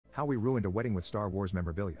How we ruined a wedding with Star Wars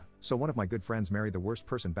memorabilia. So one of my good friends married the worst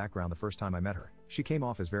person background the first time I met her. She came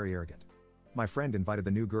off as very arrogant. My friend invited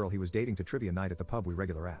the new girl he was dating to trivia night at the pub we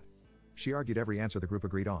regular at. She argued every answer the group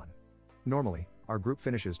agreed on. Normally, our group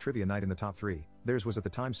finishes trivia night in the top 3, theirs was at the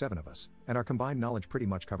time 7 of us, and our combined knowledge pretty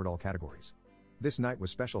much covered all categories. This night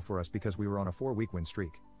was special for us because we were on a 4-week win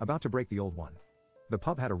streak, about to break the old one. The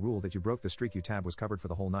pub had a rule that you broke the streak you tab was covered for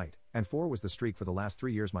the whole night, and 4 was the streak for the last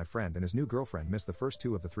 3 years. My friend and his new girlfriend missed the first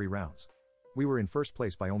 2 of the 3 rounds. We were in first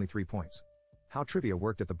place by only 3 points. How trivia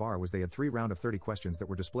worked at the bar was they had 3 rounds of 30 questions that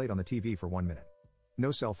were displayed on the TV for 1 minute.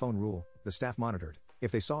 No cell phone rule, the staff monitored. If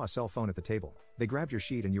they saw a cell phone at the table, they grabbed your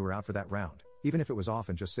sheet and you were out for that round, even if it was off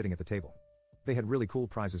and just sitting at the table. They had really cool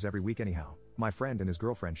prizes every week anyhow. My friend and his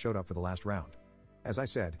girlfriend showed up for the last round. As I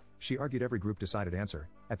said, she argued every group decided answer.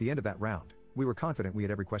 At the end of that round, we were confident we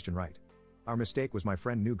had every question right. Our mistake was my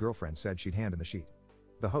friend new girlfriend said she'd hand in the sheet.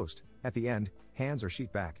 The host, at the end, hands our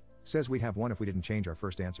sheet back, says we'd have one if we didn't change our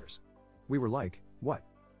first answers. We were like, what?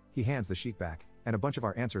 He hands the sheet back, and a bunch of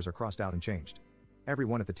our answers are crossed out and changed.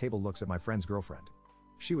 Everyone at the table looks at my friend's girlfriend.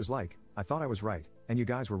 She was like, I thought I was right, and you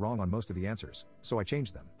guys were wrong on most of the answers, so I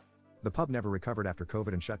changed them. The pub never recovered after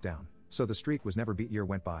COVID and shut down, so the streak was never beat. Year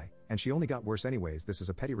went by, and she only got worse anyways. This is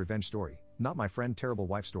a petty revenge story, not my friend terrible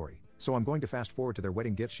wife story, so I'm going to fast forward to their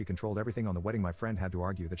wedding gifts. She controlled everything on the wedding. My friend had to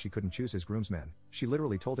argue that she couldn't choose his groomsmen. She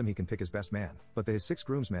literally told him he can pick his best man, but his 6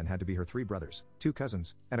 groomsmen had to be her 3 brothers, 2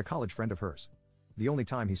 cousins, and a college friend of hers. The only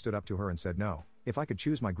time he stood up to her and said no, if I could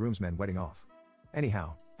choose my groomsmen wedding off.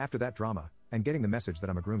 Anyhow, after that drama, and getting the message that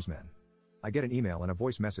I'm a groomsman, I get an email and a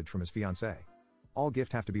voice message from his fiancée. All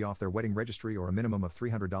gift have to be off their wedding registry or a minimum of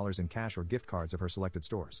 $300 in cash or gift cards of her selected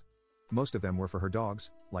stores. Most of them were for her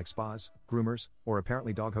dogs, like spas, groomers, or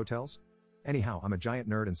apparently dog hotels. Anyhow, I'm a giant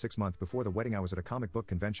nerd and 6 months before the wedding I was at a comic book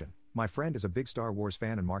convention. My friend is a big Star Wars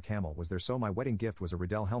fan and Mark Hamill was there, so my wedding gift was a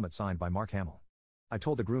Riddell helmet signed by Mark Hamill. I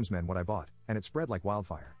told the groomsmen what I bought, and it spread like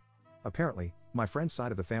wildfire. Apparently, my friend's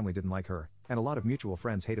side of the family didn't like her, and a lot of mutual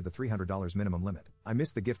friends hated the $300 minimum limit. I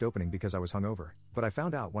missed the gift opening because I was hungover, but I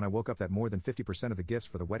found out when I woke up that more than 50% of the gifts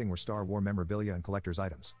for the wedding were Star Wars memorabilia and collector's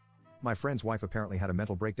items. My friend's wife apparently had a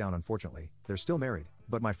mental breakdown. Unfortunately, they're still married,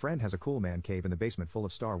 but my friend has a cool man cave in the basement full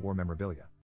of Star Wars memorabilia.